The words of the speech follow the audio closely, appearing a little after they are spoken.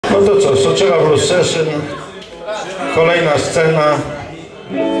No to co, Soczewa Blues Session, kolejna scena,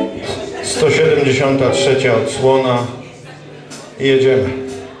 173 odsłona i jedziemy.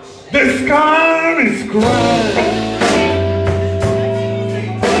 The sky is crying.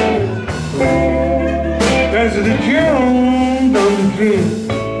 There's the tune on the dream.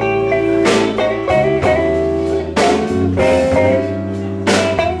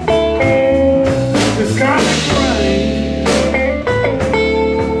 The sky is crying.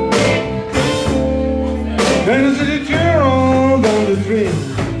 There's the tune on the dream.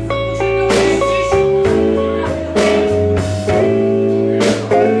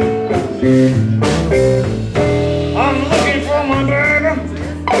 I'm looking for my baby.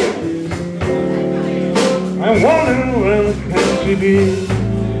 I'm wondering where can she be.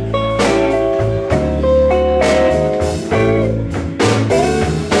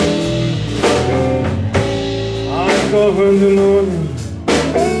 I saw her in the morning.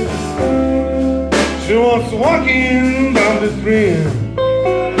 She was walking down the street.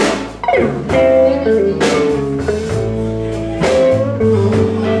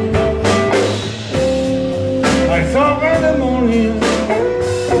 I saw her in the morning.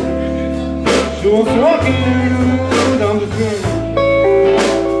 She was walking down the street.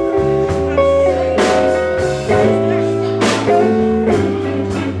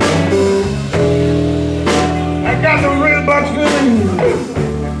 I got a real bad feeling,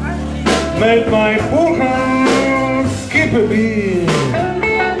 made my poor heart skip a beat.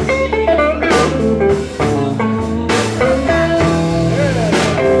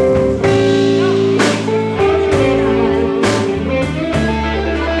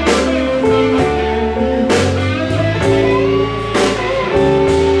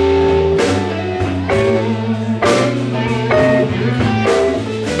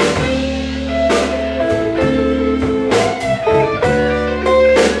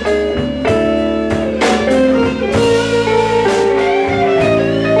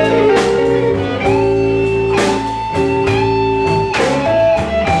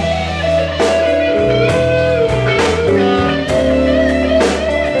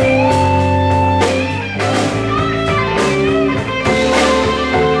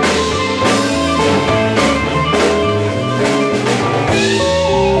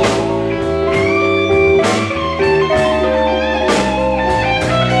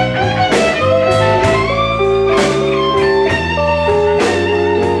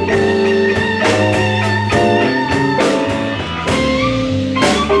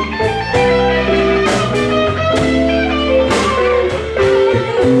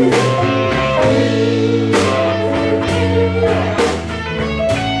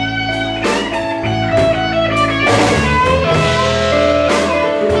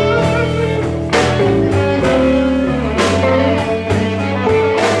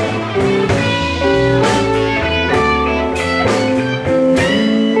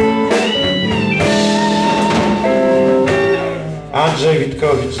 Andrzej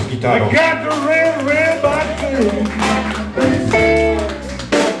Witkowicz z gitarą. I got the real bad feeling.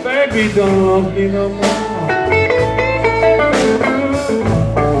 Baby, don't love me no more.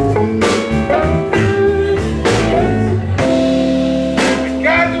 I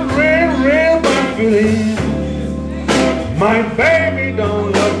got the real bad feeling. My baby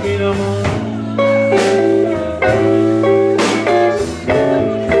don't love me no more.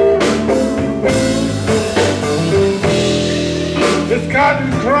 This cat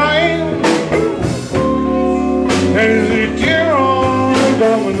is crying, and it's a tear on the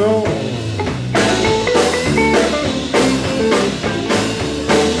domino.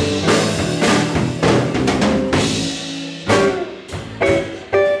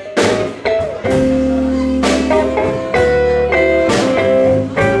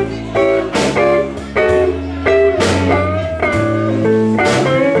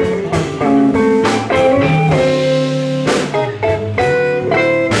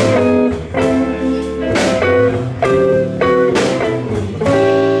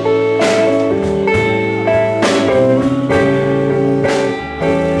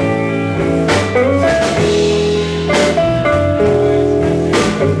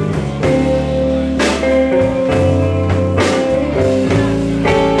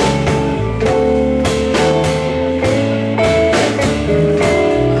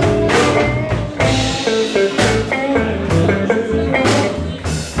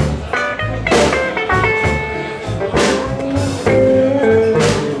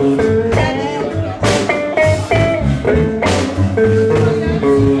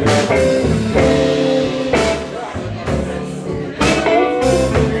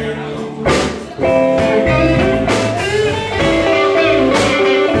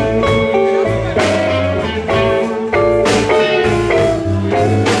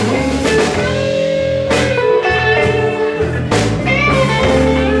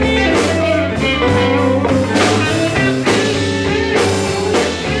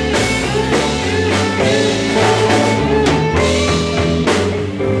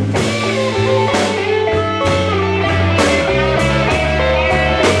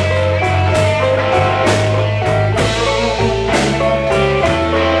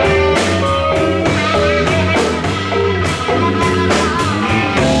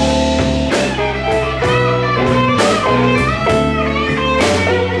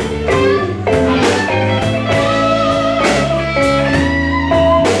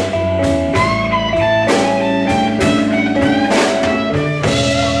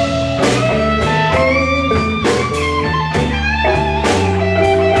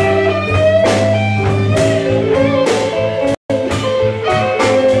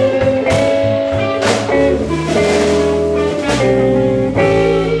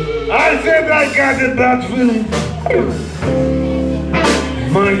 got that bad feeling.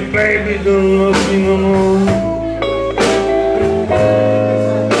 My baby don't love me no more.